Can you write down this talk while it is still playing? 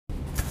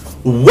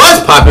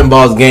What's poppin',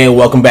 Balls Gang?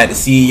 Welcome back to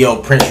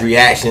CEO Prince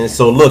Reaction.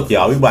 So look,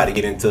 y'all, we about to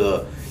get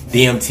into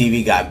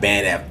DMTV got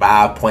banned at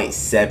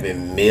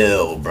 5.7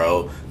 mil,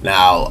 bro.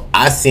 Now,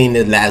 I seen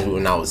this last week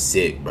when I was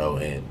sick, bro,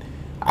 and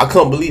I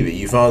couldn't believe it.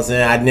 You feel what I'm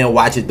saying? I didn't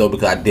watch it though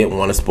because I didn't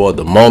want to spoil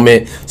the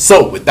moment.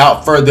 So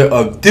without further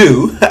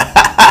ado,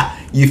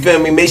 you feel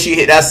me? Make sure you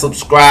hit that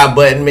subscribe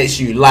button. Make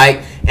sure you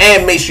like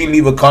and make sure you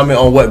leave a comment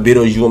on what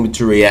videos you want me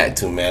to react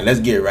to, man. Let's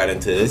get right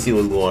into it. Let's see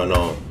what's going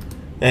on.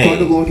 Try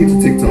to log into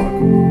TikTok.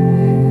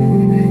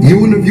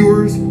 You and the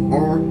viewers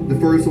are the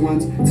first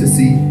ones to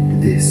see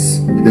this.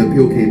 The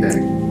appeal came back.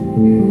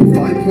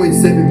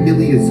 5.7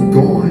 million is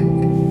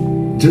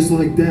gone. Just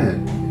like that.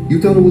 You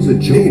thought it was a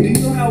joke. Do you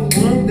know how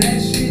long that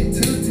shit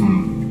took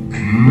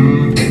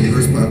to... The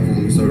first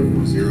platform, we started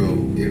from zero.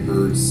 It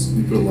hurts.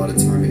 We put a lot of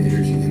time and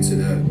energy into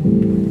that.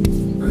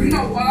 You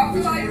know why I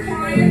feel like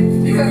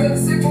crying? Because of the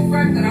simple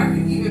fact that I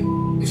can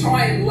even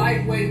try and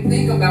lightweight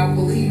think about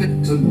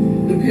believing to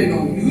depend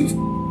on you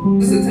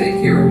to take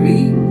care of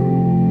me.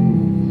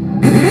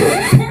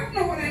 Fuck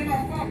no, it ain't my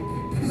fault.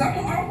 Because I'm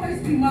gonna always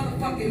be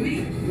motherfucking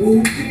me.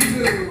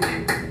 Whoop-de-doo.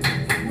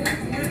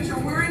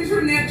 When's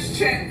your next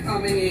check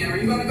coming in? Are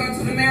you gonna go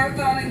to the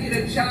marathon and get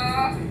a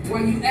job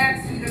while you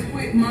ask me to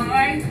quit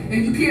mine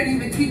and you can't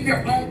even keep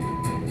your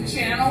own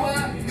channel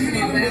up? You didn't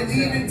even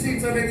believe in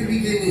TikTok at the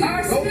beginning.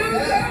 I still do.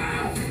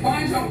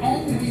 Find your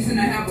own reason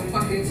to have a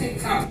fucking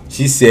TikTok.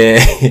 He said,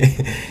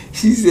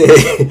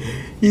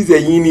 you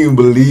didn't even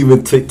believe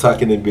in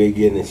TikTok in the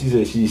beginning. She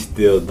said she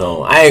still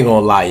don't. I ain't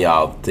gonna lie,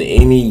 y'all. To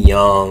any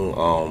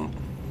young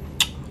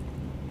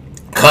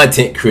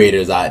content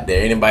creators out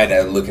there, anybody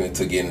that's looking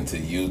to get into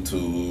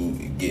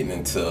YouTube, getting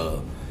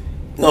into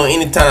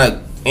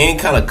any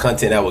kind of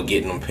content that will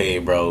get them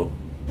paid, bro.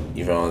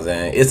 You feel what I'm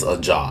saying? It's a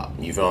job.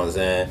 You feel what I'm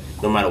saying?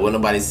 No matter what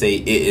nobody say,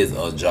 it is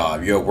a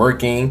job. You're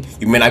working.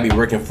 You may not be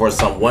working for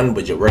someone,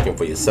 but you're working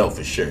for yourself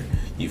for sure.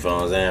 You feel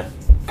what I'm saying?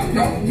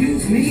 Don't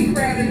use me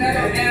for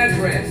another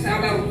address. How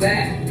about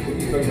that?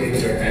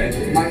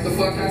 Like the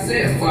fuck I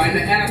said, find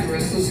the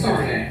address to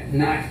start at,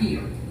 not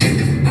here.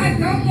 I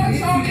don't want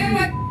y'all in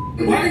my...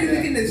 Why are you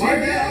looking at Fuck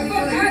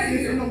out of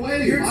here. In the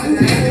way. You're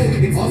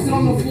I'll sit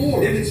on the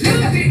floor. It's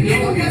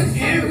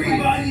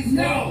everybody's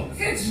fault.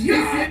 It's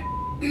your fault.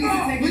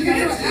 Look at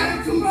your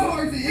attitude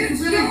towards it.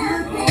 It's really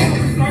your fault.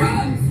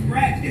 Starting from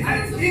scratch.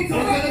 It's a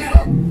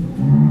TikTok.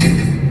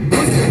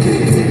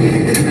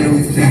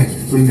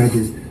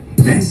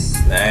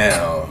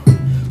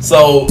 Damn.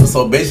 So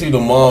basically the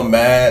mom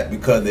mad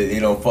because they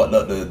don't fucked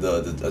up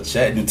the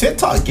chat. Do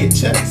TikTok get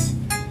checks?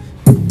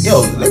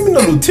 Yo, let me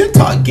know, do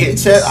TikTok get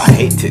checks? I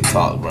hate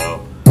TikTok, bro.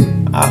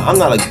 I'm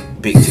not a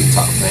big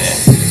TikTok fan,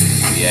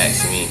 if you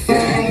ask me.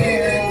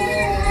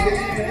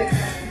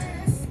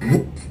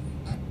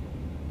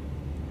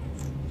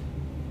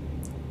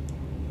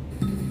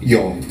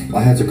 Yo,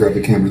 I had to grab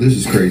the camera. This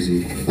is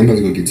crazy. I'm about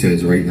to go get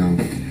Tez right now.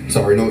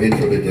 Sorry, no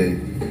intro today.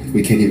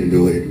 We can't even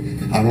do it.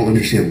 I don't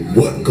understand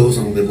what goes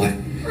on with life.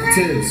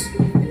 Tez.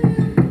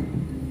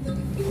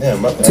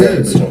 Damn, my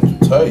Tez.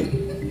 is tight.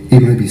 He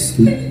might be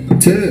asleep.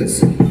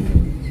 Tez.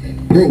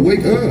 Bro,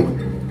 wake up.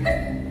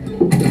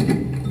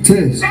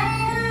 Tez.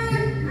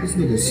 This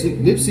nigga sick.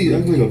 Nipsey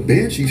acting like a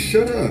banshee.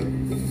 Shut up.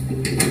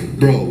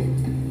 Bro.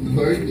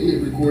 Why are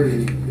you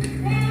recording?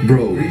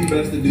 Bro. What are you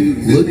about to do?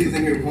 Look, This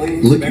in here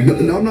playing? look,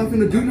 no, I'm not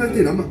gonna do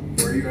nothing. I'm not.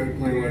 Or are you gonna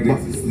play one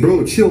next to sleep?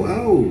 Bro, chill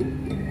out.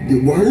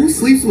 Why who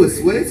sleeps with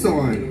sweats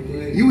on?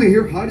 You in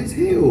here hot as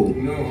hell.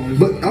 No,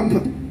 But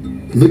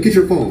look at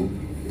your phone.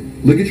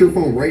 Look at your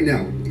phone right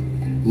now.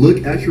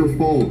 Look at your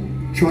phone.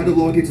 Try to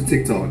log into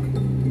TikTok.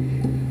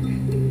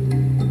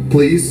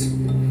 Please.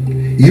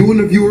 You and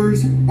the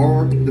viewers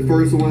are the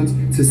first ones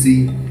to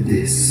see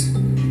this.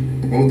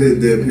 Oh,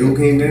 the appeal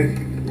came back?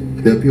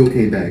 The appeal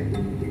came back.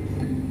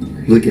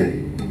 Look at it.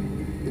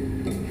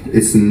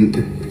 It's.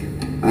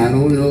 I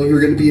don't know if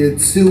you're gonna be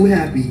too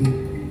happy.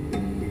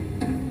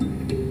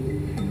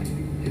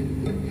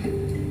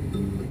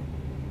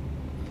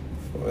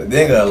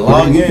 They got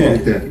log in.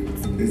 Like that.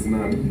 It's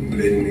not,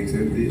 they didn't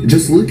accept it.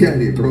 Just look at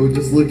it, bro.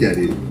 Just look at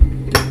it.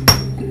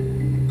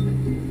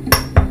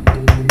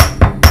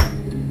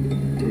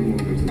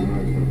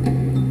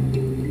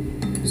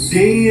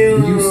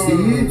 Damn! You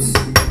see it?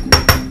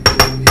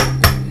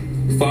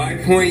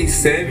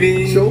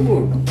 5.7. Show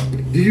them.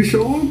 Did you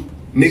show them?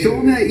 Nigga. Show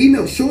them that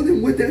email. Show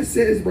them what that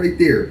says right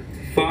there.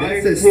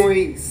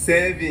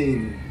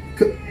 5.7.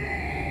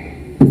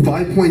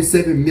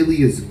 5.7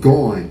 million is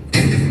gone.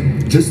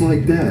 Just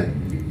like that.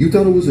 You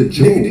thought it was a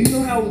joke. Nigga, do you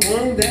know how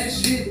long that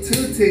shit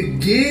took to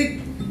get?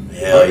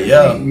 Hell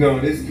yeah. No,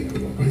 this.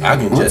 I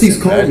can just Auntie's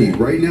calling me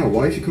imagine. right now.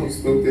 Why is she calling?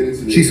 Spoke that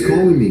into the She's air.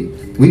 calling me.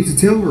 We need to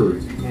tell her.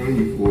 Calling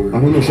you for. I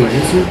don't know. Should I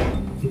answer?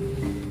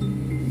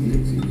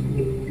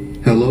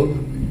 Hello?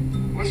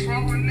 What's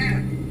wrong with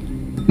that?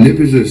 Nip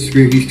is just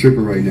screaming. He's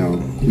tripping right now.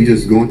 We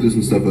just going through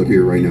some stuff up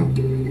here right now.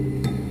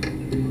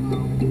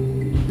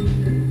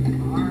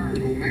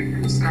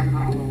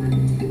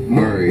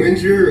 Alright.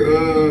 When's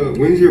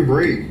your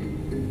break?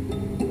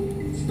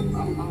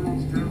 I'm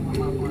almost done with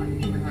my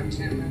lunch. I got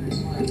 10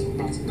 minutes left.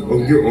 Oh,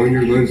 you're on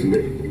your lunch now.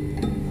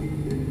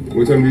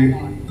 What time do you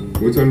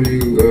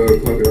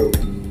clock it out?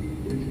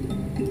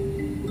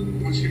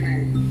 What you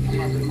mean? I'm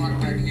about to clock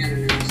back in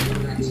and it's still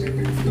got 10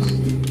 minutes.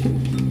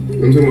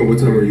 I'm talking about what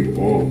time are you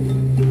off?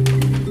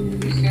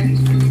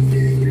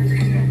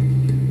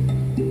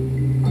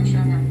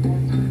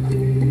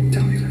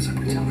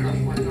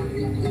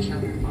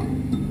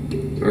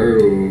 Alright,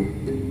 well,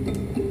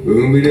 we're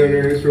gonna be down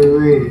there in your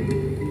room.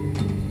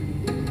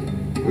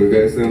 We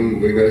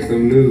got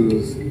some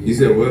news. You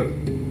said what?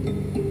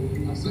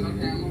 I said,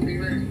 okay, I'm gonna be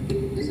ready.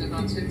 Is it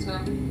on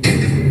TikTok?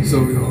 So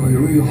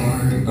here we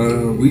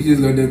are. We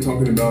just got done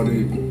talking about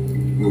it.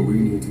 Well, we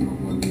knew to my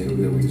mom. Yeah, we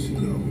got to she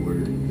got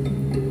order.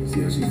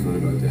 See how she's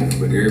feeling about that.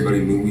 But everybody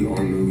knew, we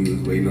all knew he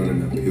was waiting on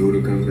an appeal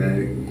to come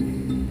back.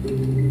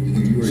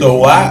 So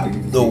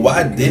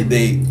why did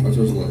they? I was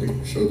supposed to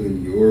like show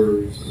them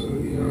yours. Yeah, I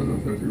don't know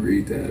if I can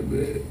read that,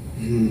 but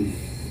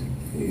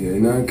yeah,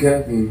 not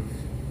capping.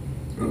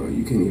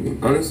 You can't even.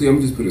 Honestly, I'm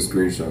just put a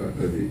screenshot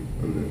of it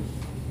on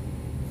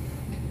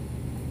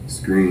the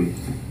screen.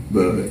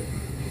 But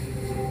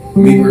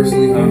me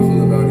personally, how I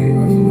feel about it,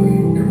 I feel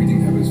like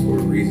everything happens for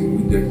a reason.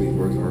 We definitely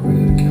worked hard for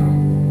that account.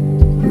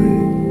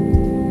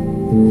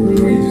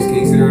 But you just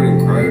can't sit around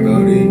and cry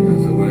about it. I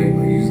feel like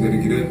you just gotta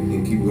get up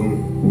and keep going.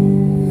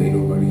 Ain't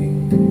nobody.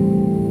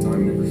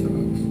 Time never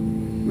stops.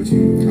 What you?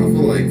 I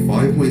feel like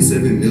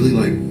 5.7 million.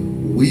 Like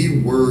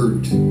we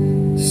worked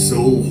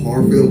so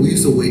hard. We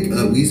used to wake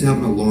up. We used to have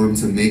an alarm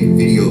to make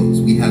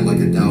videos. We had like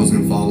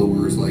 1,000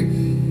 followers. Like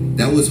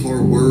that was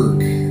hard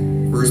work.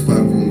 First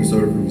platform we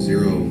started from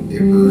zero.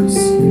 It hurts.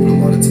 We put a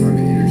lot of time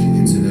and energy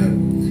into that.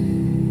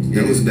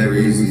 That was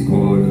crazy. It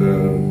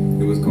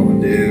was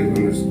called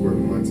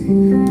Dev_Monty. We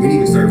didn't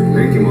even start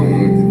ranking my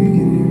mom at the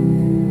beginning.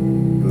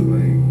 But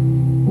like,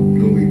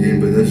 No, we didn't.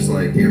 But that's just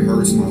like it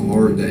hurts my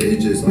heart that it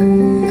just like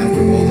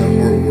after all that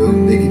hard work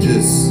they could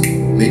just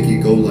make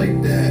it go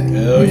like that.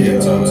 Hell yeah,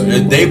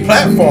 it's their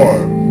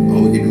platform.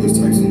 All we can do is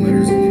type some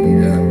letters and give me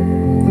that.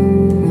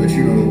 But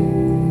you know,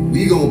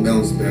 we gonna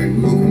bounce back.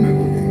 We gonna come back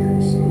on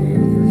here. So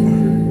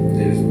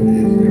yeah, it is what it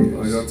is.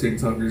 all y'all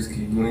TikTokers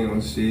keep doing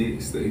on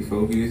shit, stay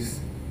focused.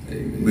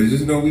 Hey, man. But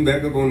just know we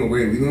back up on the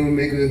way. We gonna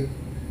make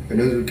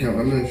another account.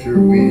 I'm not sure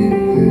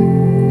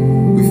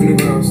when. We finna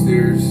go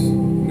downstairs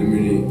in a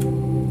minute.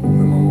 Let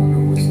my mom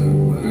know what's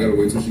up. We gotta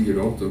wait till she get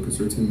off though, cause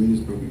her 10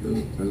 minutes probably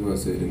does. That's what I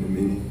said, in a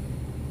minute.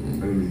 I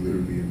didn't mean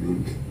literally a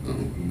minute.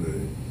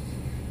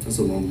 But That's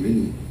a long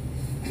minute.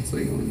 It's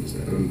like on this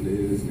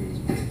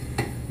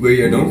but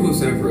yeah, don't feel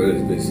sad for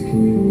us, basically.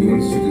 We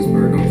want to shoot this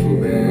part, don't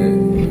feel bad.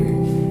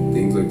 Like,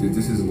 things like this.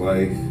 This is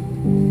life.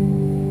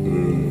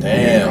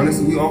 Damn.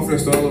 Honestly, we all finna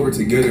start all over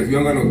together. If you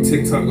don't got no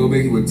TikTok, go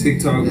make it with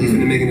TikTok. We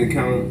finna make an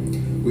account.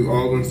 We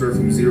all gonna start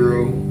from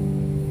zero.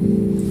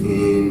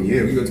 And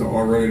yeah, we got to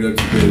all run it up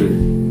together.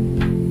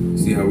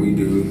 See how we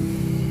do.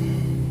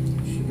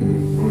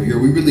 Oh, here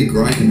we really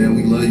grinding, man.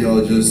 We love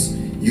y'all. Just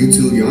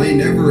YouTube. Y'all ain't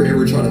never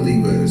ever try to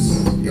leave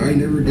us. Y'all ain't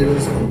never did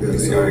us all good.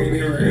 So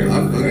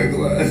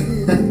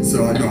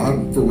so I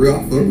know for real.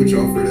 I fuck with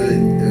y'all for that.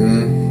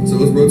 Yeah. So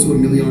let's roll to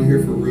 1 million on here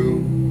for real.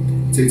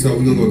 TikTok,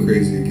 we gonna go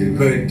crazy again.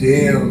 But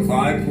damn,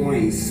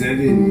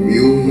 5.7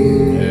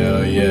 million.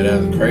 Hell yeah,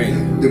 that's crazy.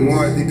 The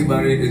more I think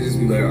about it, it just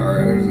be like,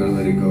 alright, I just gotta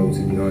let it go, to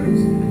be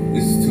honest.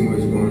 This is too much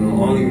going on. I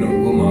don't even know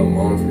what my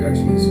mom's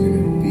reaction is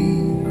gonna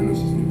be. I know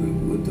she's gonna be like,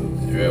 what the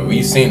fuck? Yeah,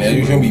 we seen that.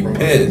 You gonna be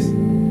pissed.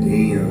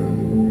 Damn.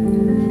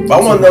 But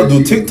I wanna know,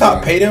 do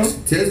TikTok pay them?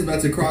 Ted's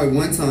about to cry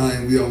one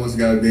time. We almost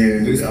got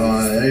banned. He was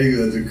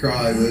to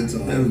cry one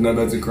time. I was not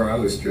about to cry, I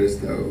was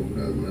stressed out. I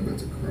was not about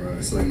to cry.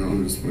 It's like, no,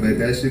 I'm just Like,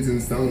 that shit's in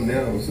stone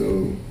now,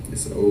 so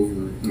it's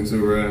over. it's a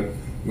wrap.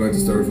 We're going to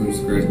start from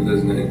scratch, but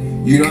that's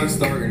nothing. You're not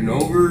starting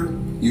over.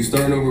 You're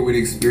starting over with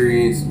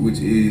experience, which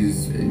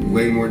is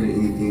way more than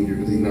anything. You're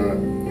really not.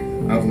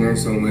 I've learned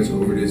so much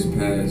over this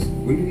past.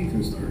 When did we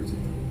even start?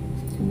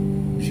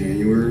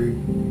 January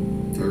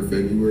or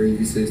February,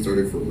 you say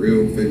started for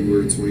real,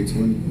 February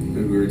 2020.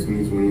 February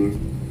 2020.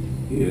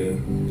 Yeah.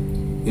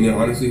 And it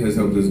honestly has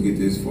helped us get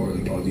this far.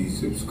 Like all these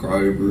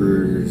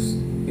subscribers,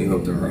 it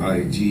helped our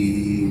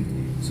IG.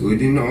 So it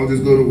didn't all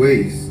just go to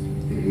waste.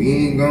 And we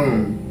ain't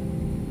gone.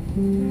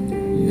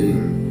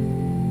 Yeah.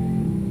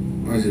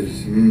 I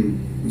just,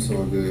 it's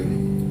all good.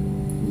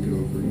 We'll get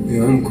over it.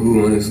 Yeah, I'm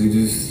cool, honestly.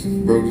 Just,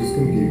 bro, just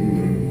come get me,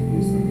 man.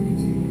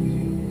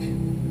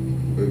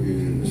 Fuck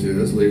it. Shit,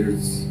 that's later.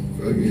 It's,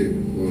 fuck it.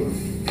 Well,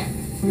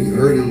 it's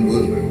hurting,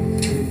 but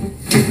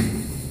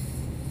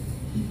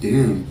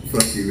damn.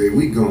 Fuck you, babe.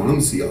 We gone. I'm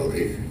gonna see y'all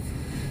later.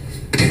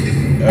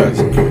 That's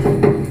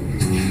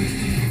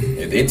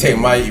if they take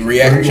my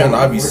reaction,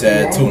 I'll be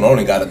sad too. And I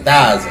only got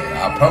 1,000.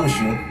 I promise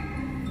you.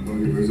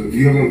 Do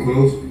you have one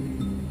close?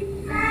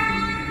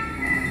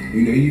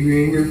 You know you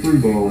be in here free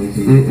balling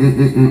too.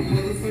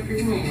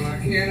 Motherfucking room, and I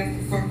can't if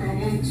the fuck I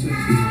want to.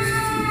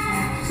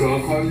 So I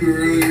called you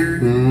earlier.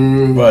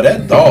 Bro,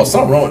 that dog,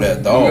 something wrong with that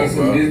We dog, got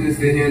some bro. business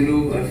to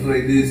handle. I feel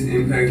like this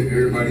impacts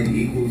everybody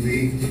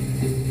equally.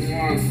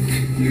 Yeah.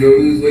 You know,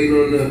 we was waiting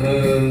on the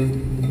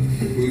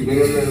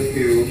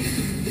appeal.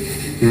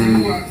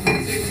 What?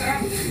 TikTok?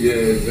 Yeah,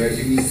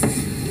 exactly. You was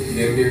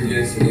damn near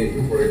guessing it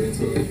before I even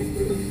told you.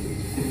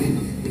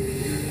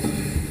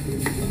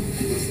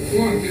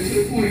 Come on, get to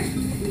the point.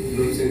 You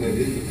know what I'm saying? Like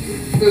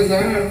this. Because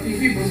I had a few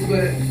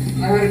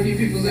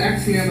people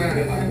ask me about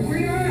it. Like, where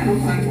you at?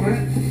 I'm like, what?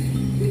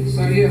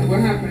 So yeah, what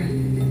happened?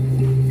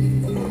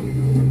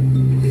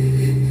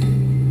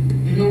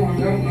 No, I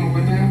don't know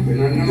what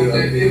happened. I know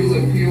that it was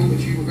appealed, but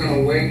you were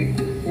gonna wait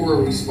for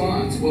a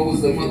response. What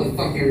was the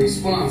motherfucking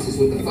response? Is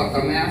what the fuck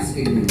I'm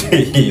asking. For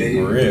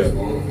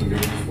real.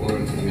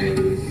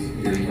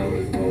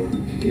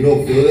 You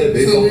don't feel that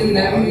based So off then the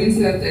that vibe? means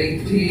that they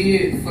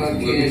did Let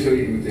me fucking. show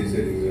you what they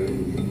said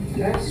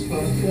exactly. That's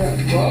fucked up.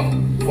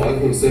 Well,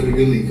 5.7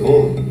 million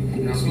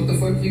gone. that's what the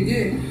fuck you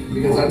get.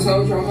 Because I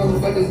told y'all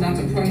motherfuckers not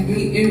to prank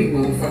me any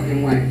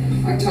motherfucking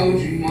way. I told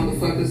you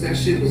motherfuckers that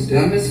shit was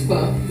dumb as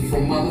fuck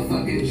from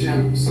motherfucking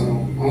jump. So,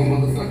 all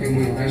motherfucking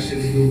way, that shit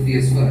is goofy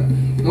as fuck.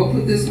 Go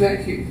put this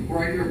back here,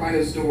 right here by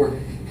this door.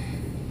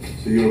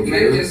 So you don't Make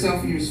care?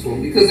 yourself useful.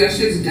 Because that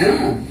shit's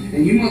dumb.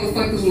 And you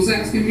motherfuckers was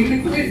asking me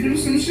to quit, do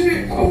some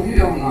shit. Oh,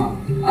 hell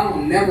no. I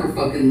don't never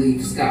fucking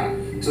leave Scott.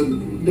 To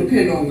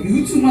depend on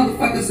you two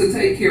motherfuckers to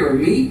take care of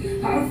me.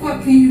 How the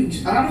fuck do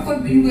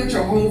you let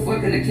your whole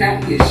fucking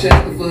account get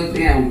shut the fuck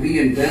down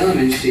being dumb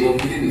and shit?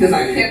 Because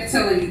I kept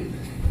telling you,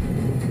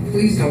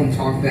 please don't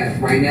talk back.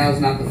 Right now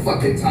is not the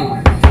fucking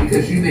time.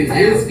 Because you've been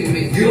asking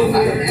me.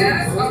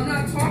 I'm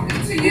not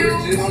talking to you.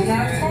 I'm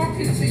not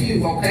talking to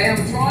you, okay?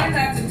 I'm trying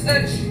not to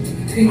touch you.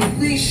 Can you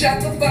please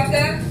shut the fuck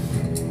up?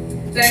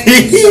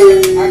 Thank you,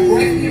 sir. I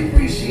greatly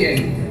appreciate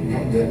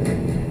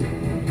it.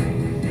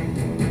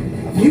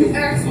 You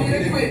asked me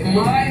to quit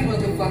my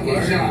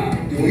motherfucking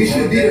job. We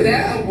should be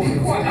That would be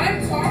quiet.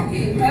 I'm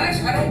talking,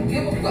 hush. I don't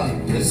give a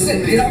fuck.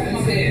 Sit, get off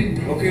my bed.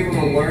 Okay, hold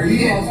on. Why are you?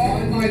 Get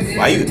off my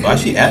bed. Why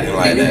she acting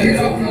like Get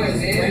that? off my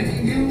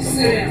bed.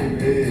 Sit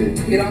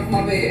down. Get off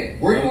my bed.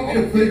 Where do you want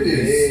me to put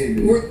this?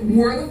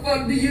 Where the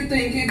fuck do you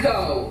think it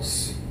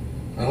goes?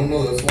 I don't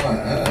know, that's why I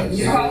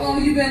asked. How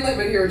long you been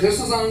living here?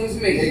 Just as long as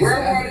me.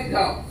 Where would it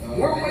go?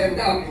 Where would it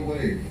go?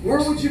 Away. Where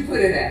would you put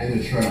it at? In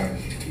the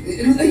trash.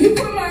 You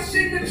put my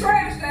shit in the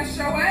trash, that's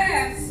your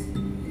ass.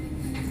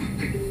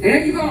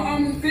 And you gonna owe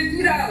me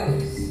 $50.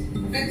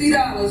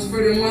 $50 for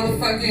the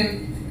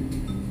motherfucking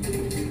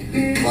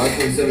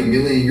 5.7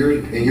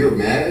 million and you're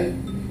mad?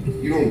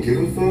 You don't give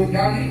a fuck?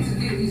 Y'all need to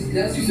get these You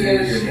dusty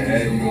said ass you're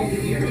mad. shit You over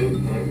don't here.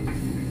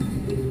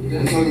 care.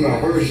 I'm talking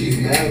about her, she's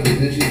mad, but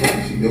then she's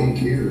like, she don't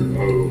care.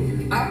 Oh.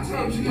 I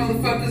told you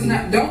motherfuckers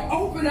not, don't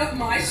open up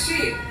my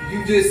shit.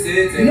 You just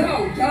said that.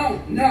 No,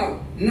 don't, no.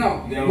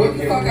 What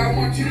the fuck I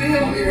want you to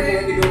help me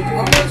with? I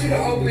want you to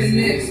open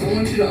this. I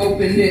want you to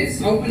open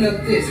this. Open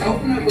up this.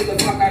 Open up what the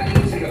fuck I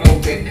need you to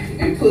open.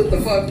 And put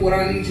the fuck what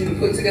I need you to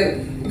put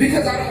together.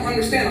 Because I don't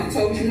understand. I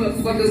told you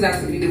motherfuckers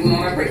not to be doing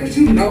all that break. But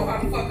you know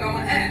how the fuck I'ma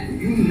act.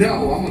 You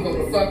know I'ma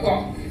go the fuck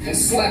off. And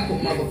slap a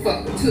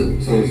motherfucker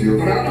too. So it's your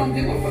But I fault. don't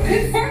give a fuck.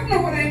 Hey, fuck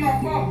no, it ain't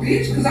my fault,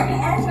 bitch. Because I'm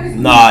always.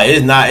 Nah,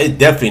 it's not. It's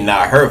definitely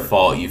not her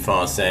fault. You feel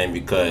what I'm saying?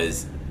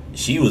 Because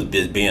she was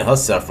just being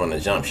herself from the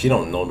jump. She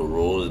don't know the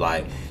rules.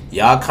 Like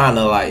y'all kind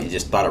of like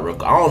just started.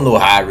 I don't know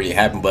how it really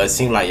happened, but it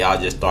seemed like y'all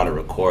just started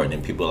recording,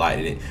 and people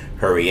liked it.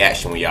 Her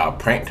reaction when y'all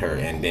pranked her,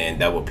 and then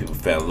that's what people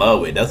fell in love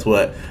with. That's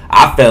what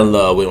I fell in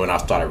love with when I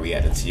started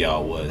reacting to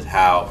y'all, was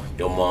how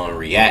your mom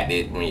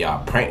reacted when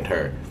y'all pranked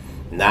her.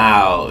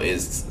 Now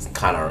it's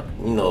kind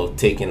of,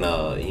 taking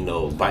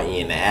biting you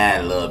in the ass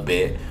a little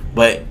bit.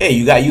 But hey,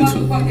 you got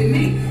YouTube. Motherfucking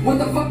me. What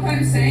the fuck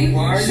I'm saying?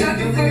 Why are you Shut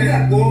the doing fuck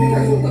that? up. Whoa.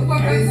 Because what the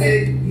fuck I'm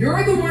saying?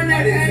 You're the one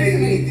that I didn't say came to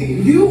me.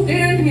 anything. You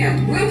and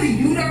him. Really,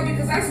 you know,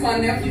 because that's my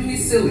nephew.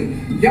 He's silly.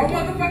 Your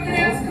motherfucking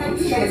ass comes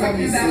to me Trying to call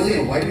me talking silly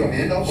and about. wipe your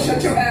hand off?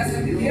 Shut your ass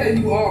up. Yeah,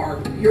 you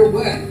are. You're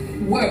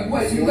what?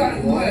 What? You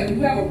got what?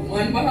 You have a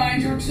one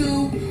behind your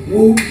two?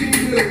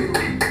 Whoop-de-doo.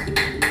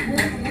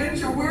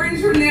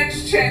 Where's your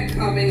next check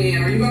coming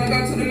in? Are you gonna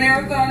go to the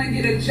marathon and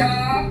get a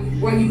job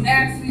while you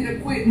asked me to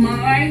quit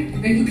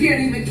mine and you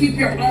can't even keep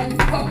your own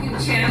fucking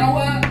channel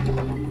up?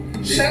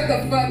 Shut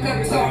the fuck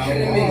up talking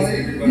to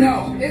me.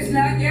 No, it's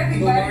not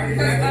everybody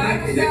because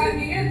I was not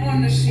in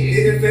on the shit.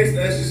 It affects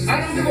us just as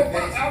I don't give a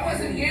fuck. I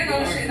wasn't in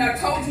on shit and I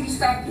told you to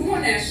stop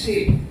doing that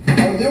shit.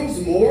 There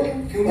was more of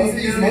Can we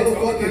these sit down and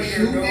talk motherfucking about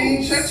shoot your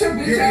things. Shut your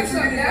bitch ass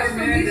up. That's for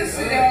me to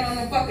sit down on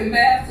the fucking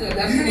bathtub.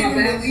 That's You for didn't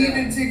my even believe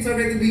bathtub. in TikTok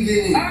at the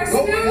beginning. I Go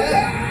still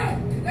back.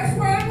 go. That's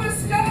where I'm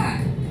with Scott.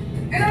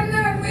 And I'm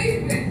not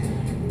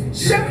leaving.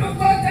 Shut the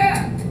fuck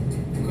up.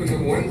 Because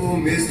of one little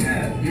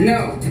mishap.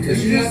 No,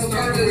 because You you just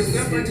start motherfuckers with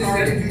stuff I just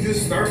said. You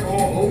just start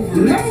all over.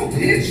 No,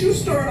 bitch, you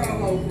start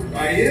all over.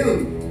 I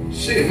am.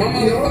 Shit, my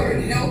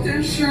motherfucking health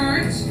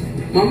insurance,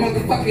 my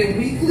motherfucking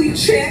weekly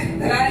check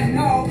that I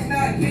know is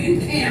not getting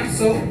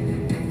canceled.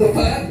 The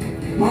fuck?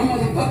 My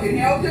motherfucking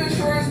health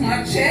insurance,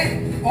 my check,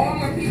 all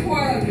my people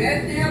I done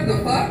met there, the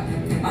fuck?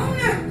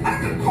 I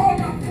could call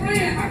my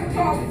friend, I could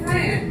call a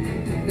friend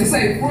and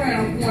say, friend,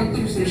 I'm going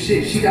through some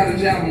shit. She got a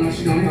job, I know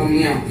she gonna help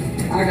me out.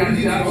 I got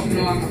a job, she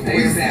know I can pay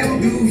We her back. still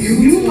do You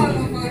YouTube.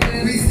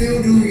 motherfuckers. We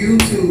still do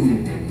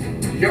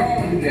YouTube.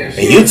 Y'all don't do that And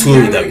shit.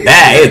 YouTube the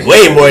bag. It's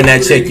way more than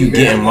that check you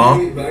getting,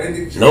 mom.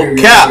 No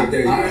cap.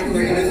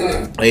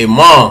 Hey,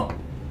 mom.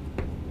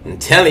 I'm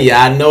telling you,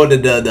 I know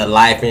the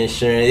life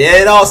insurance.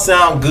 Yeah, it all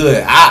sound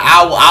good.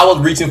 I was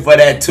reaching for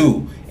that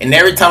too. And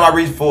every time I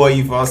reach for it,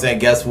 you know what I'm saying,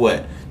 guess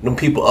what? Them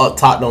people up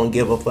top don't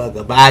give a fuck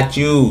about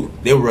you.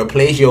 They will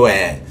replace your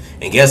ass.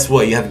 And guess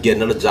what? You have to get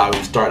another job when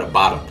you start at the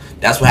bottom.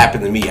 That's what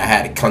happened to me. I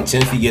had to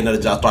continuously get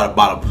another job, start at the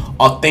bottom.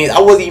 All things,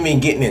 I wasn't even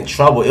getting in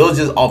trouble. It was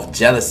just off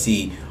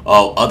jealousy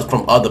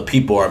from other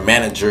people or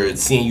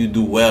managers seeing you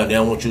do well. They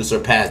don't want you to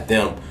surpass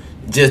them.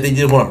 They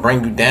just want to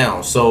bring you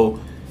down. So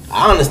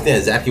I understand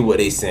exactly what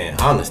they saying.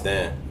 I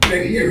understand.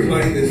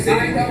 Everybody the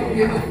same. I don't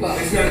give a fuck.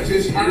 It's not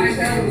just you. I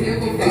don't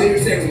give a fuck. And then you're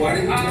saying, why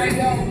did you I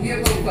don't give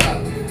a fuck.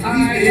 I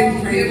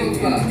don't give a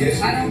fuck. I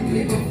don't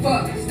give a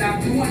fuck.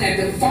 Stop doing that.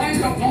 To find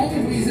your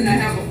own reason to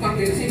have a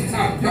fucking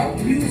TikTok.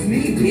 Don't use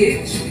me,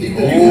 bitch.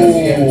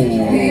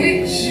 Oh.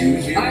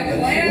 Bitch.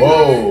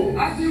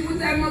 I've been with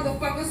that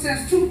motherfucker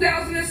since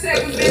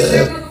 2007. Bitch,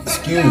 that motherfucker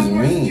Excuse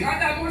me. I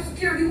got more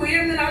security with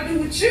him than I do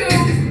with you.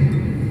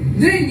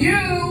 Than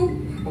you.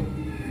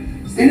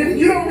 And if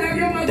you don't have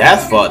your motherfucking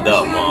That's fucked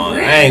up, personal man.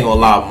 brand- I ain't gonna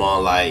lie,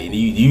 man. Like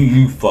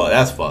you fuck.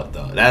 That's fucked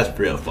up. That's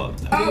real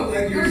fucked up. Oh,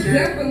 there's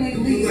definitely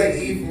You like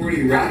E40, I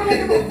right? don't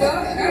give a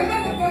fuck. That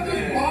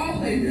motherfucker's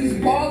balling. He's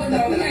balling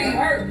though. He ain't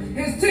hurt.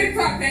 His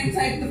TikTok ain't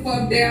take the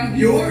fuck down.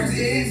 Yours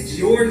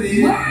is.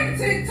 My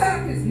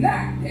TikTok is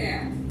not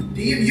down.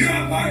 You're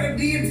a part of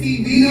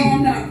DMTV. No,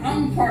 I'm not.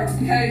 I'm part of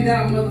K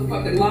down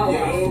motherfucking Lala.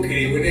 Yeah,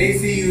 okay. When they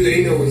see you,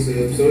 they know what's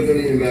up, so it don't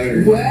even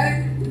matter.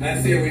 What? I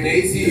said when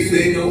they see you,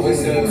 they know what's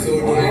up, so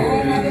it Oh, don't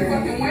even matter.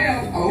 motherfucking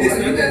well. Oh, It's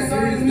you not that better learn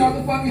serious, the though.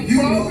 motherfucking You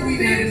clothes, know we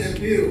not in the bitch.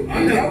 field. I'm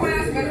And not. your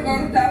ass better go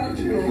to Dollar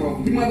General.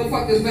 You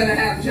motherfuckers better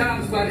have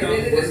jobs by the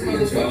end of this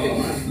motherfucking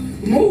month.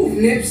 Move,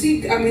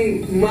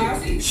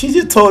 Mozzie. She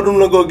just told them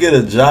to go get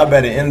a job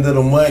at the end of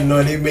the month.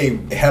 No, they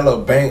made hella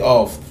bank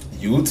off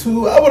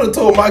YouTube. I would have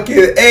told my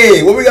kid,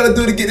 hey, what we gotta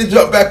do to get the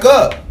jump back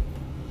up?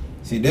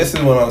 See, this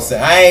is what I'm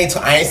saying.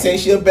 I ain't saying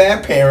she a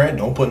bad parent.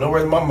 Don't put no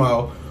words in my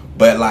mouth.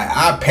 But like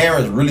our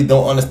parents really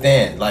don't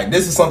understand. Like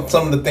this is some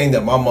of the things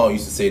that my mom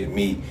used to say to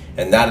me.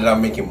 And now that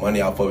I'm making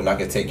money off of it and I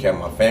can take care of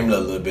my family a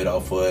little bit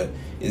off of it,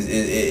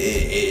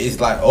 it's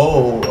like,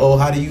 oh,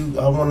 how do you?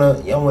 I wanna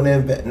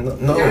invest.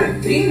 No.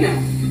 God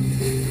damn.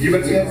 You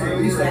about to Yeah, cry so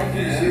we over start from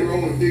an ad? zero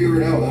and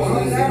figure it out.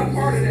 I'm not a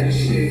part of that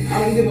shit. I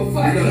don't give a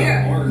fuck.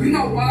 Yeah. You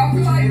know why I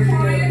feel like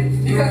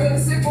crying? Because of the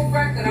simple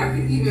fact that I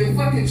could even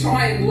fucking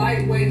try and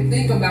lightweight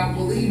think about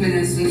believing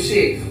in some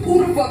shit.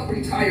 Who the fuck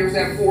retires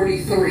at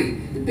 43?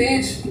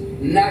 Bitch,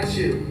 not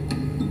you.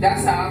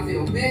 That's how I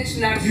feel. Bitch,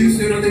 not you.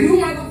 You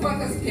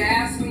motherfuckers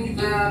gas when you,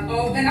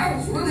 and I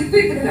was really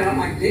thinking of that. I'm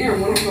like,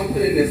 damn, what am I gonna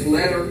put in this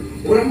letter?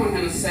 What am I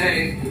gonna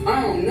say?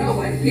 I don't know.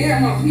 Like,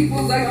 damn, my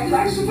people's like, I'm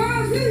like,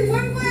 Shabazz, really?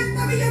 What?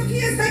 Some of your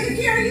kids taking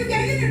care of you,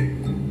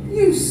 getting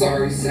You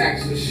sorry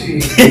sacks of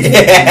shit.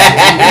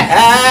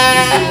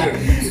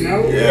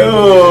 No.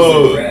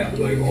 Yo.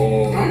 Like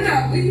all. I'm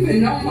not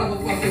leaving no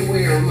motherfucking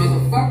where,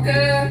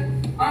 motherfucker.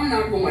 I'm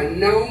not going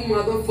no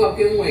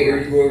motherfucking Where are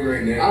where. you going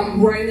right now?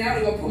 I'm right now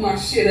to go put my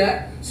shit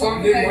up so I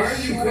can Then make why are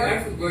you sure.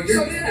 like,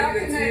 So then I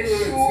can make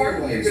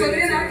sure. So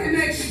then I can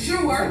make sure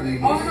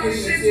all my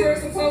shit's where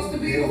it's supposed to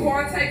be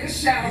before I take a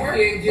shower,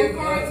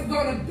 before I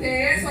go to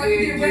bed, so I can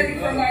get ready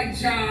for my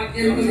job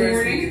in the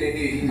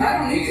morning. I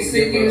don't need to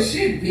stick in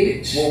shit,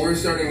 bitch. Well, we're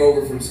starting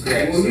over from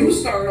scratch. Well, so you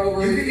start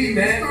over. You can be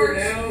mad for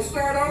now.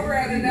 Start over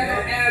at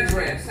another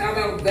address. How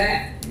about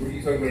that? What are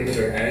you talking about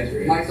another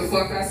address? Like the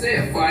fuck I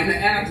said, find the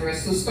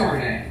address to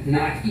start at,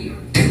 not here.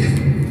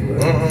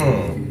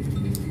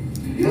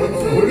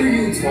 What are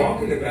you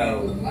talking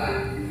about?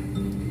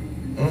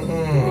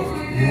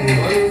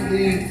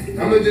 Honestly, I'm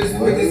gonna just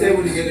put this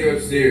table together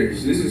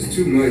upstairs. This is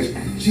too much.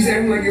 She's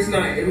acting like it's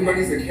not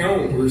everybody's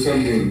account or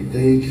something.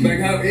 Thank you. Like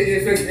how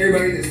it affects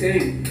everybody the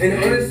same.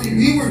 And honestly,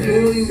 we were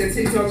doing the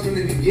TikToks from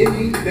the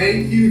beginning.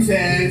 Thank you,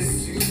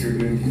 Tess. She's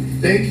tripping.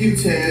 Thank you,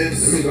 Let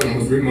Tess. me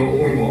almost rip my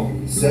own wall.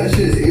 That shit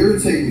is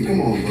irritating.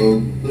 Come on,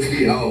 bro. Let's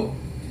be out.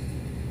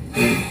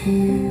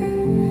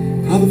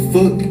 How the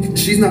fuck?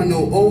 She's not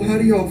how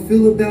do y'all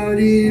feel about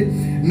it?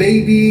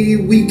 Maybe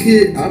we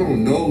could, I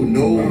don't know,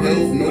 no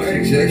help, no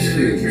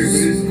suggestions. This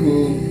is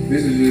cool.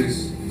 This is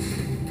just.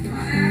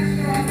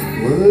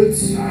 What?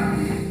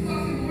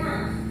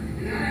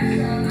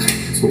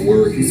 To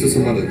work. He said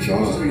something about a I'm job.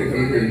 gonna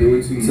come here and do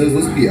it too much. Says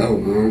let's be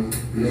out, bro.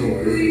 No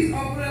worries. Please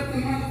open up the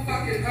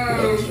motherfucking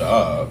Good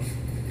job.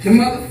 the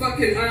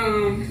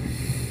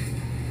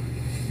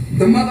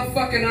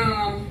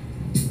motherfucking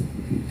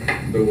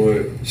The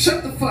what?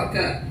 shut the fuck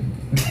up.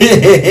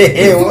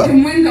 The What?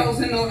 fucking windows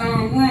in the room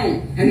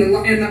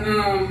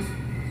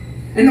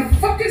in the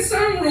fucking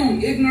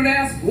sunroom, ignorant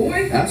ass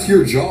boy. That's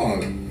your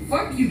job.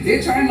 Fuck you,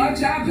 bitch. I ain't my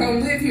job.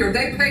 Don't live here.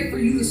 They pay for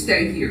you to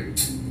stay here,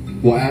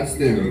 Well, ask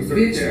them.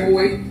 bitch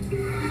boy.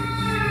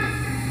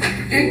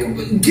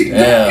 And get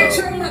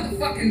your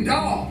motherfucking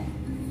dog.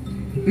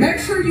 Make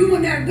sure you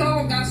and that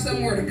dog got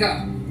somewhere to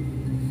go.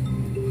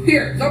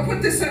 Here, go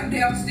put this up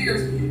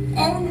downstairs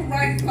on the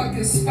right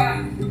fucking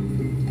spot.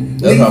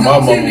 That's how my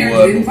mama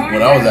was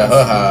when I was at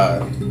her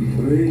high.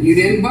 You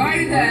didn't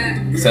buy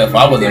that. Except if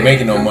I wasn't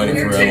making no money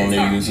for real on the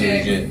YouTube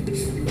shit.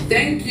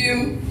 Thank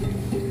you.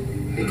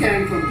 It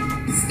came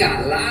from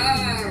Scott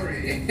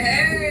Lowry.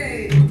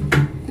 Hey.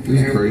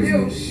 This is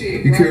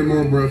crazy. You care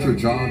more about your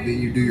job than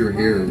you do your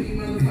hair.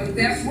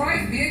 That's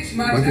right, bitch.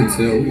 My I can job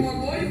tell. is more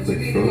loyal to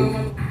me than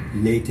my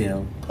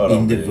Later, Hold in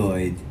on, the baby.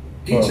 void.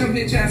 Get your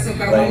bitch ass up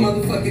out my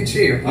motherfucking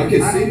chair. I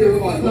can sit here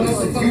for you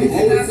always tell me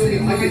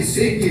I can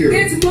sit here.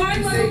 It's my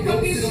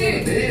motherfucking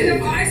shit. And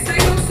if I say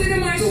don't sit in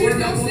my shit,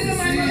 don't sit in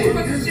my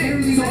motherfucking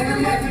shit. So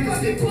I'm not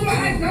fucking floor.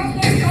 I don't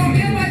want y'all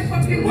in my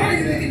fucking way. Why are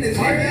you making this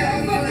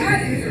chair? Fuck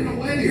out of here.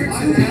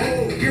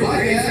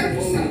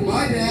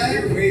 My dad.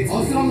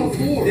 I'll sit on the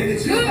floor. Good.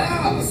 Sit your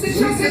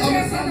bitch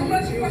ass on the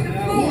motherfucking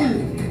floor.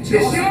 It's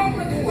your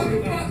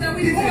motherfucking fault that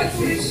we going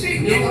through this shit.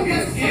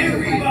 It's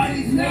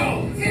everybody's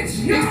fault. It's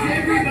your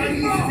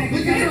everybody's fault.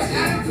 Look at your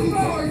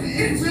attitude.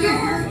 It's your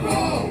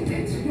fault.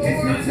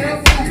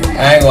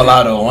 I ain't gonna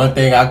lie though, one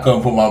thing I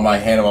couldn't put my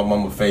hand on my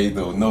mama's face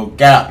though. No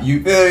cap.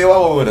 You feel me? My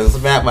mama would have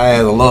smacked my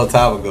ass a long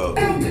time ago.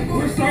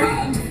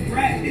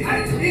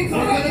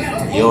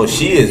 Yo,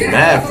 she is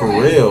mad for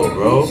real,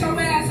 bro.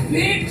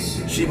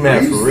 She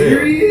mad for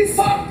real.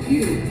 Fuck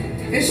you.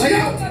 It's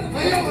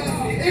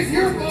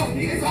your fault.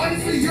 It's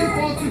honestly your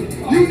fault too.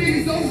 You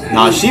niggas don't.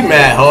 Nah, she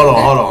mad. Hold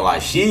on.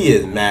 Like, she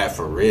is mad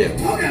for real.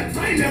 Hold on,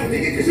 time out,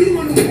 nigga, because you the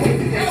one who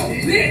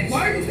bitch.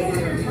 Why are you doing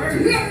her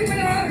first? You don't even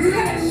know how to do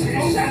that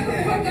shit. Shut the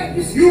fuck up,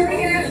 you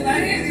screaming ass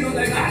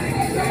bitch.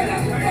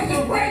 I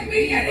think break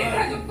me any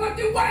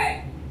motherfucking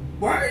way.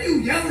 Why are you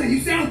yelling? You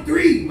sound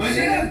 3. Shut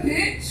up,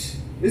 bitch.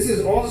 This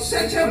is all.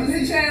 Shut your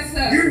bitch ass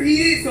up. You're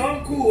heated, so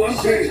I'm cool. I'm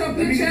Shut good. your Let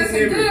me bitch get ass this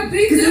up. hammer. Good, be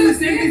Because it was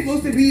good, simply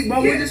supposed to be,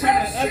 but we're just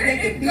trying to Get your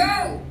update the shit and people.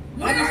 go.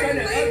 I'm just trying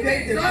to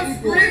update the Stop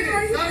people.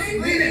 screaming. Stop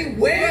screaming.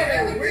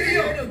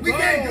 Where? We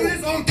can't do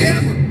this on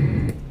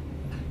camera.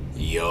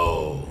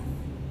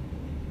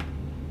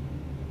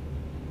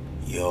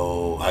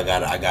 Yo, I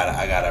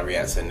gotta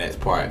react to the next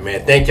part,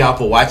 man. Thank y'all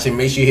for watching.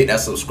 Make sure you hit that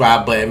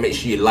subscribe button. Make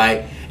sure you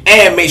like,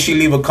 and make sure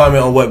you leave a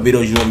comment on what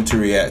videos you want me to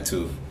react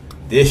to.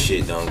 This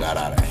shit done got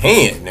out of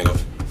hand, nigga.